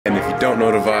don't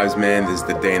know the vibes, man, this is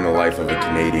the day in the life of a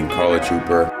Canadian college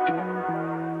hooper.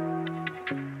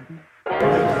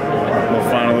 Well,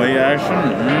 finally, action.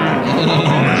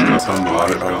 Some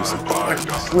lot of obviously. You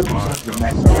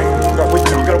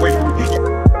gotta wait for me.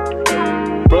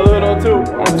 Brotherhood on two.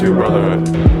 On two, brotherhood.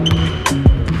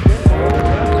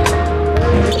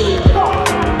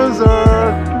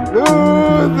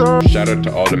 Shout out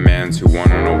to all the mans who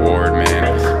won an award, man.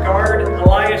 Guard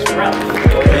Elias Rep.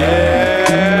 Yeah!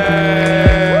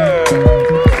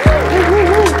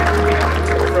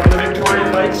 From the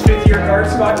Victoria Knights, 5th-year guard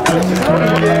spot.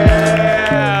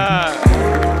 Yeah!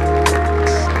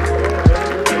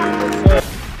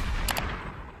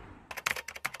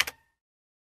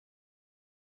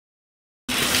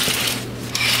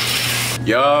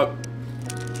 Yup.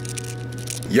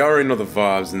 Y'all already know the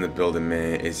vibes in the building,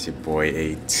 man. It's your boy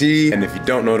AT. And if you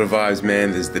don't know the vibes,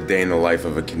 man, this is the day in the life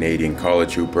of a Canadian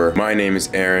college hooper. My name is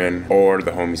Aaron, or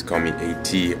the homies call me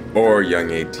AT, or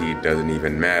Young AT, doesn't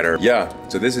even matter. Yeah,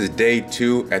 so this is day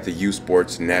 2 at the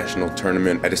Usports National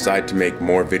Tournament. I decided to make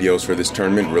more videos for this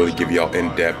tournament, really give y'all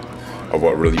in-depth of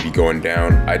what really be going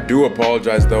down. I do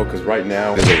apologize though, because right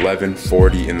now it's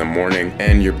 11:40 in the morning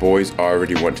and your boys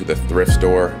already went to the thrift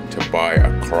store to buy a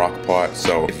crock pot.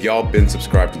 So if y'all been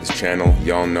subscribed to this channel,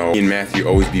 y'all know me and Matthew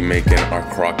always be making our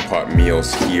crock pot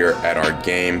meals here at our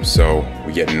game. So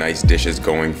we get nice dishes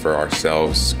going for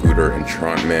ourselves, Scooter and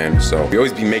Trant, man. So we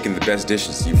always be making the best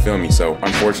dishes, you feel me? So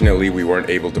unfortunately we weren't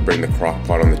able to bring the crock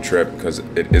pot on the trip because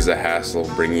it is a hassle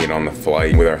bringing it on the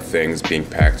flight with our things being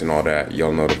packed and all that.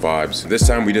 Y'all know the vibes. This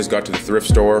time we just got to the thrift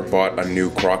store, bought a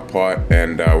new crock pot,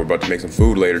 and we're about to make some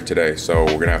food later today. So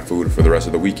we're gonna have food for the rest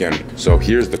of the weekend. So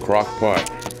here's the crock pot.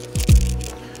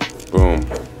 Boom.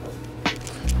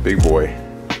 Big boy.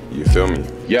 You feel me?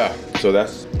 Yeah, so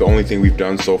that's the only thing we've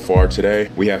done so far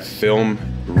today. We have film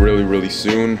really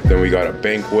soon. Then we got a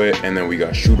banquet, and then we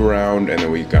got shoot around, and then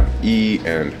we got eat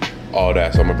and all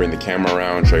that. So I'm gonna bring the camera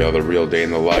around, show y'all the real day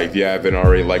in the life. If you haven't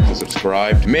already liked and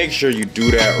subscribed, make sure you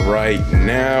do that right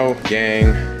now,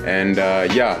 gang. And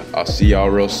yeah, I'll see y'all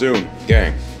real soon,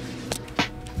 gang.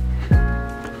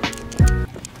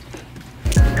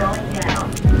 Going down.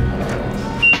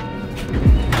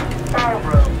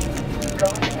 Arrow.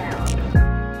 Going down.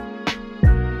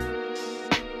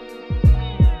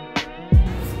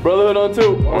 Brotherhood on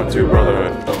two. On two,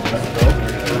 brotherhood.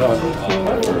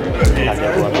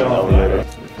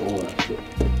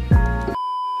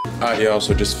 Alright, y'all,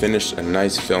 so just finished a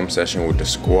nice film session with the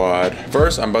squad.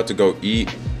 First, I'm about to go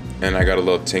eat, and I got a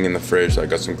little ting in the fridge. I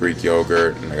got some Greek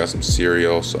yogurt, and I got some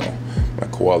cereal, so my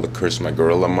koala kush, my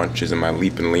gorilla munches, and my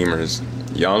leaping lemurs.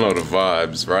 Y'all know the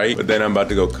vibes, right? But then I'm about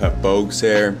to go cut Bogue's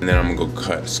hair, and then I'm gonna go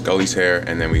cut Scully's hair,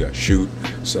 and then we got shoot.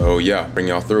 So yeah, bring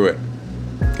y'all through it.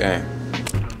 Okay.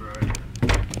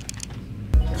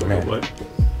 Come here. What?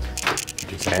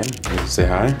 You can? You say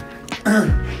hi?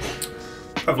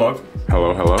 I vlog.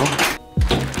 Hello, hello.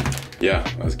 Yeah,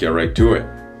 let's get right to it.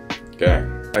 Okay.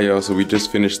 Hey, yo, so we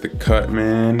just finished the cut,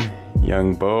 man.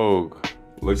 Young Bogue.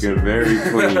 Looking very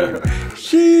clean.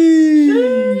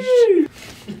 Sheesh.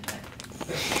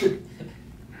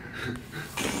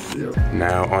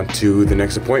 Now on to the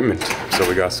next appointment. So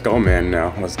we got Skullman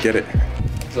now. Let's get it.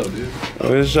 What's up, dude?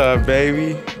 What's up,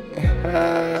 baby?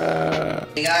 My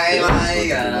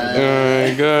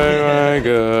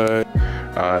God.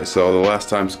 Alright, so the last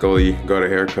time Scully got a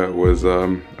haircut was our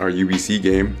UBC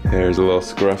game. Hair's a little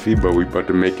scruffy, but we about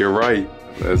to make it right.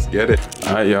 Let's get it.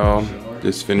 Alright, y'all.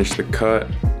 Just finished the cut.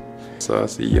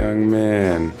 Saucy young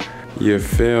man. You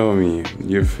feel me?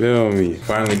 You feel me?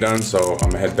 Finally done, so I'm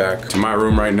gonna head back to my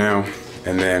room right now.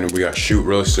 And then we got shoot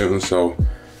real soon, so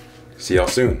see y'all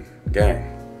soon. Gang.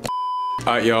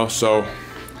 Alright, y'all, so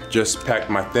just packed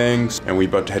my things and we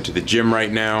about to head to the gym right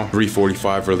now.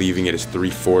 3:45, we're leaving it. It's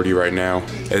 3:40 right now.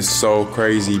 It's so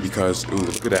crazy because, ooh,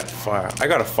 look at that fire. I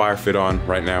got a fire fit on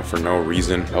right now for no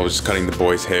reason. I was just cutting the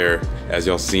boys' hair, as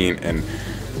y'all seen, and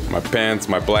my pants,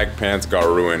 my black pants got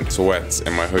ruined, sweats,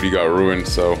 and my hoodie got ruined,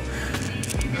 so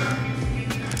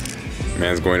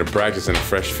man's going to practice in a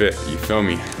fresh fit, you feel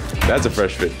me? That's a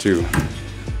fresh fit too.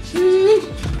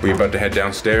 We about to head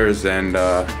downstairs and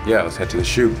yeah, let's head to the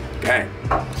shoot. Okay.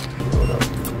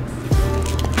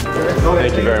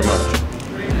 Thank you very much.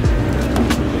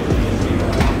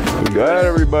 Good,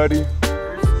 everybody.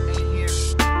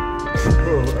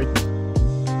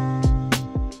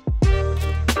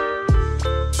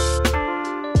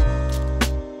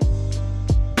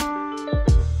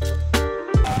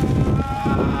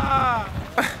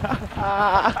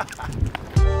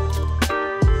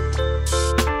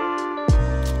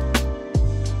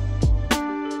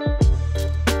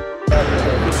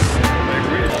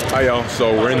 Alright, y'all,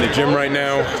 so we're in the gym right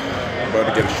now.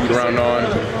 About to get a shoot around on.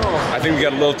 I think we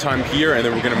got a little time here and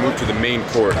then we're gonna move to the main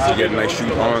court to get a nice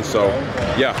shoot on. So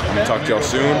yeah, I'm gonna talk to y'all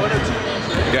soon.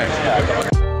 Okay.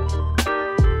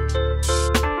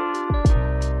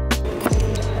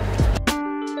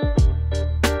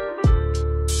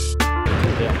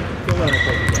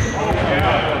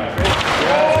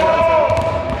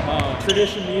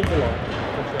 Tradition means a lot.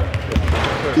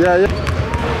 Yeah, yeah.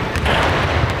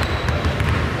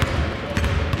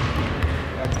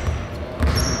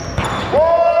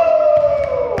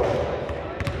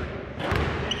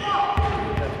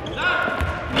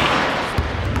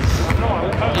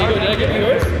 Did I get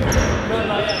yours?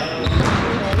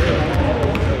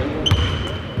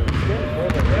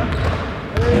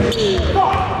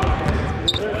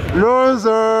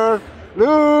 Loser!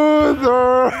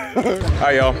 Loser!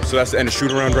 Alright, y'all, so that's the end of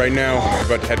shoot around right now. We're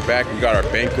about to head back. We got our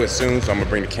banquet soon, so I'm gonna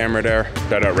bring the camera there.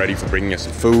 Shout out Ready for bringing us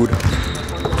some food.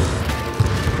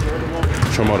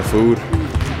 Show them all the food.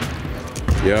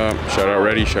 Yeah, shout out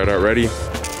Ready, shout out Ready.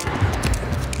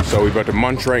 So we're about to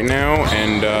munch right now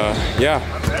and yeah,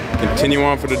 continue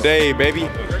on for the day, baby.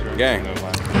 Gang.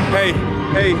 Hey,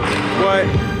 hey,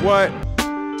 what?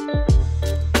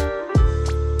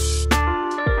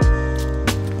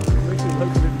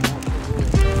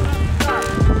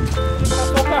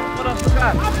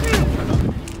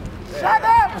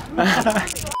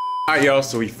 Alright, y'all,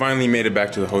 so we finally made it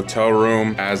back to the hotel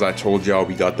room. As I told y'all,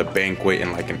 we got the banquet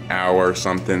in like an hour or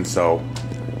something, so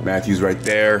Matthew's right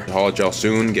there. I'll haul at y'all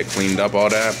soon, get cleaned up, all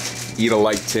that. Eat a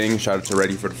light ting, shout out to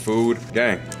Ready for the food.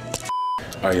 Gang.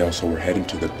 Alright, y'all, so we're heading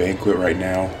to the banquet right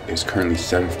now. It's currently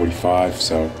 7:45,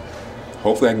 so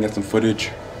hopefully I can get some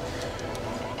footage.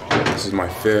 This is my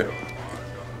fit.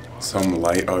 Some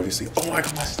light, obviously. Oh, I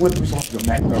got my slippers off. Yo,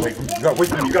 Matt, you gotta wait for me. You gotta wait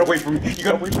for me. You gotta wait for me. You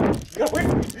gotta wait for me. You gotta wait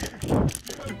for me.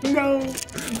 No,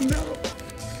 no.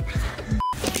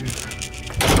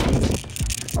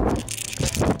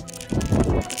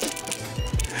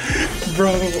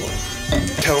 Bro,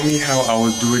 tell me how I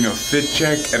was doing a fit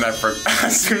check and I forgot.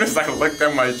 As soon as I looked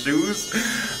at my shoes,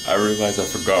 I realized I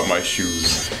forgot my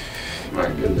shoes. My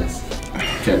goodness.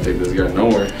 Can't take this guy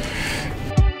nowhere.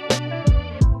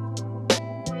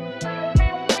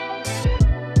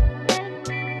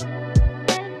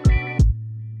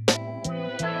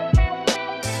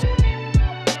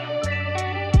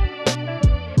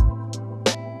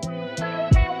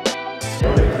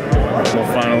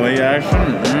 Finally, action.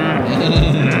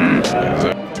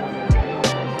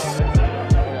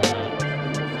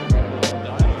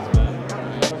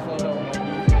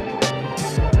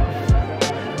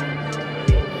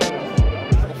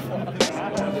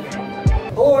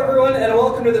 Hello everyone and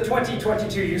welcome to the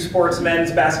 2022 Usports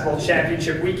Men's Basketball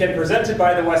Championship Weekend presented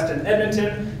by the Westin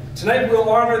Edmonton. Tonight we'll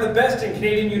honor the best in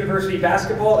Canadian University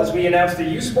basketball as we announce the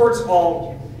Usports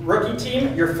All-Rookie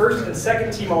Team, your first and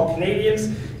second team All-Canadians,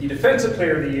 the Defensive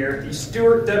Player of the Year, the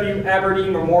Stuart W.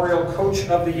 Aberdeen Memorial Coach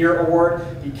of the Year Award,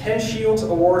 the Ken Shields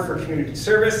Award for Community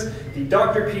Service, the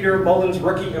Dr. Peter Mullins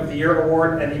Rookie of the Year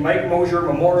Award, and the Mike Mosier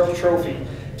Memorial Trophy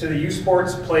to the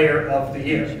Usports Player of the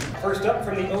Year. First up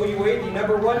from the OUA, the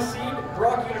 #1 seed,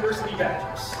 Brock University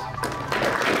Badgers.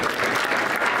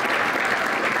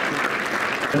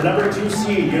 The #2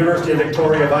 seed, University of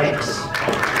Victoria Vikes.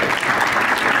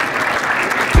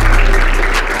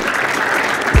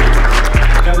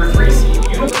 #3 seed,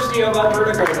 University of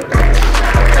Alberta Golden.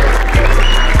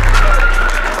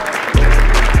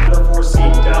 #4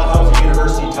 seed, Dalhousie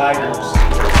University Tigers.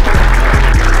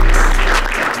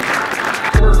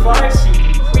 #5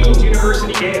 seed, Queen's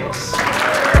University Gales.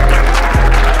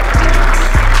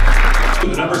 The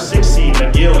 #6 seed,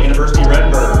 McGill University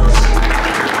Redbirds.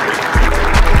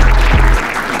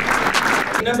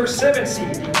 #7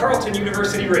 seed, Carleton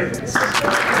University Ravens.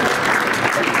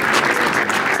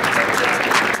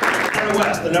 Canada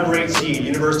West, the #8 seed,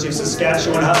 University of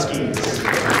Saskatchewan Huskies.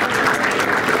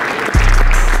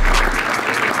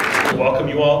 Welcome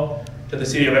you all to the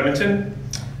city of Edmonton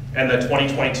and the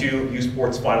 2022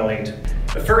 Usports Final 8.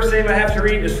 The first name I have to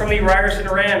read is from the Ryerson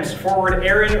Rams, forward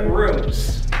Aaron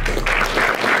Rooms.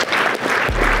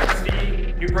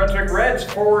 The New Brunswick Reds,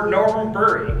 forward Norman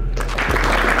Burry.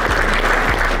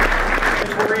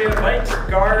 Victoria Vikes,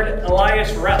 guard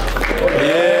Elias Ralph.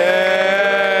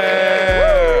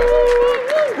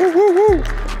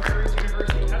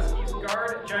 University Huskies,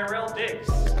 guard Jirel Diggs.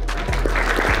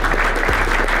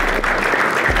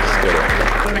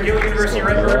 The McGill University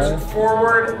Redbirds,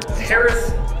 forward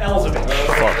Harris Elzevich.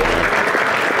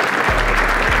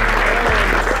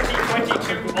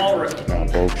 2022 All-Rookie. Nah,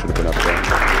 Bogue should have been up there.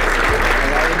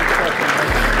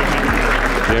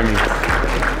 Jimmy.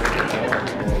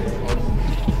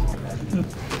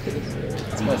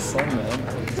 my son, man.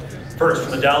 First,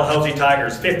 from the Dalhousie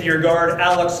Tigers, fifth-year guard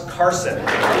Alex Carson.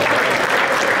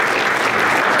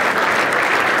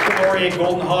 Laurier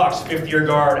Golden Hawks, fifth-year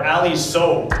guard Ali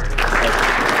So.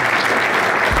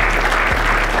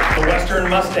 The Western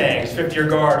Mustangs, fifth-year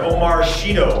guard Omar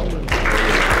Shido.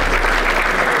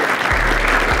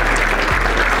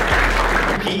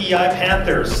 PEI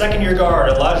Panthers, second-year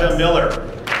guard Elijah Miller.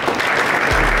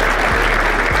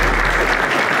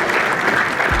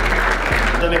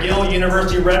 The McGill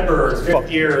University Redbirds,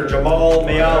 fifth-year Jamal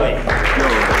Mayali.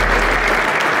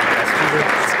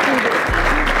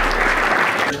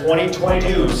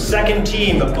 2022 second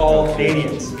team of all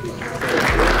Canadians.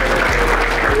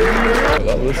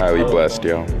 Highly blessed,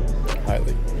 yo.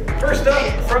 Highly. First up,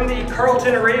 from the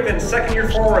Carleton Ravens, second-year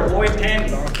forward Lloyd Pandy.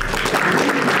 The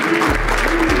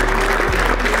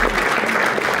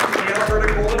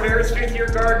Alberta Golden Bears, fifth-year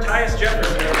guard Tyus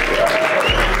Jefferson.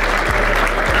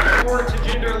 Forward to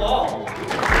Jinder Lal.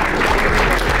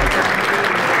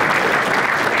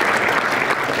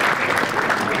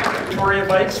 Victoria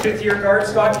Vikes, fifth-year guard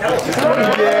Scott Kelly.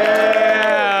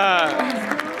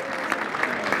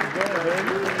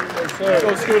 Let's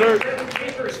go, Scooter.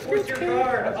 Papers, fourth-year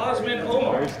guard Osman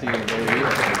Omar.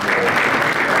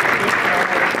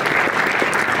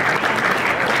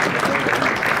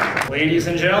 Ladies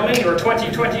and gentlemen, your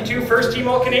 2022 First Team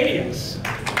All-Canadians.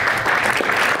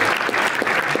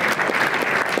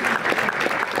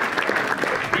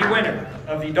 The winner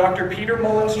of the Dr. Peter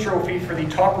Mullins Trophy for the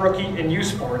top rookie in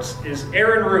Usports is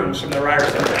Aaron Rooms from the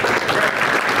Ryerson.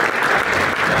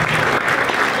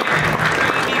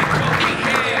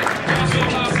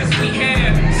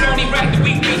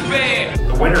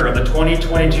 The winner of the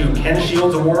 2022 Ken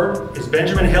Shields Award is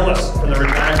Benjamin Hillis from the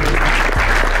Regina.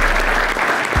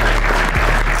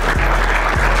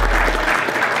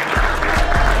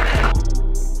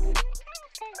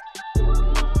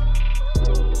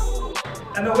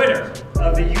 And the winner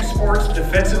of the Usports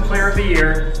Defensive Player of the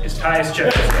Year is Tyus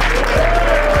Jefferson.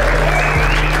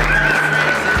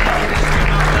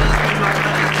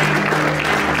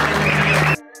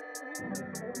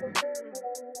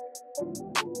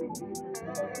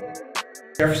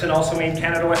 Jefferson also made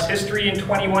Canada West history in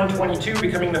 21-22,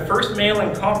 becoming the first male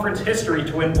in conference history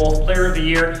to win both Player of the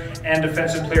Year and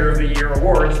Defensive Player of the Year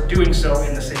awards, doing so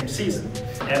in the same season.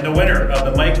 And the winner of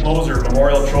the Mike Moser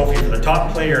Memorial Trophy for the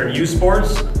top player in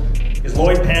Usports is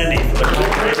Lloyd Pandy for the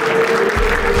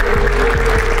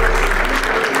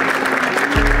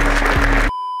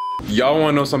Y'all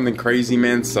wanna know something crazy,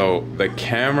 man? So the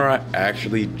camera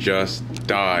actually just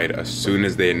died as soon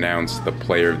as they announced the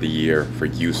Player of the Year for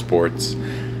Usports.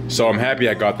 So I'm happy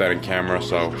I got that on camera.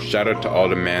 So shout out to all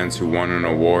the mans who won an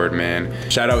award, man.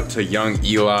 Shout out to young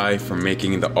Eli for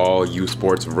making the all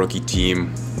Usports rookie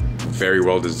team. Very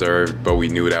well deserved, but we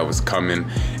knew that was coming.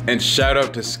 And shout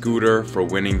out to Scooter for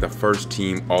winning the first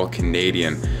team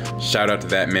All-Canadian. Shout out to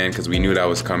that man, because we knew that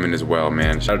was coming as well,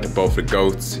 man. Shout out to both the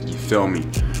GOATs, you feel me?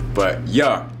 But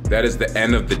yeah, that is the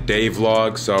end of the day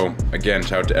vlog. So again,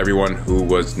 shout out to everyone who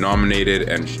was nominated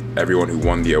and everyone who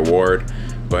won the award.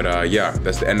 But yeah,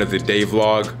 that's the end of the day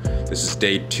vlog. This is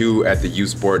day 2 at the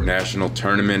Usport National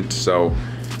Tournament. So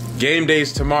game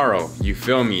day's tomorrow, you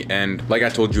feel me? And like I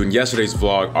told you in yesterday's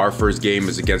vlog, our first game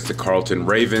is against the Carleton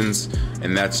Ravens,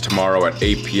 and that's tomorrow at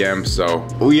 8 p.m. So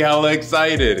we hella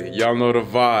excited. Y'all know the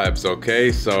vibes,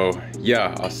 okay? So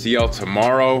yeah, I'll see y'all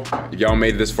tomorrow. If y'all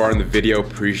made it this far in the video,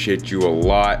 appreciate you a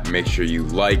lot. Make sure you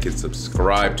like and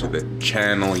subscribe to the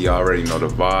channel. You already know the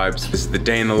vibes. This is the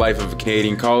day in the life of a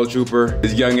Canadian college hooper.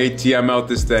 This young AT, I'm out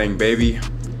this thing, baby.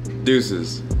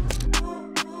 Deuces.